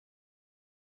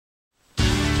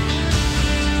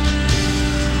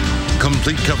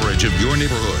Complete coverage of your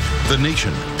neighborhood, the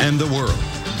nation, and the world.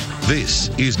 This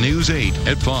is News 8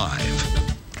 at 5.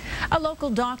 A local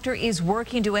doctor is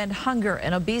working to end hunger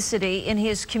and obesity in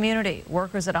his community.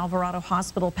 Workers at Alvarado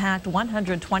Hospital packed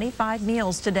 125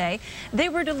 meals today. They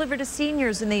were delivered to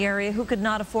seniors in the area who could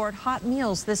not afford hot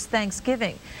meals this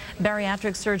Thanksgiving.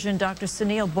 Bariatric surgeon Dr.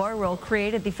 Sunil Boyrell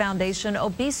created the foundation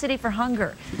Obesity for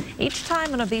Hunger. Each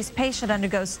time an obese patient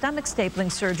undergoes stomach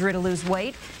stapling surgery to lose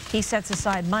weight, he sets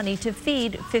aside money to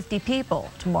feed 50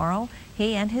 people. Tomorrow,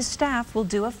 he and his staff will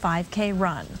do a 5K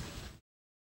run.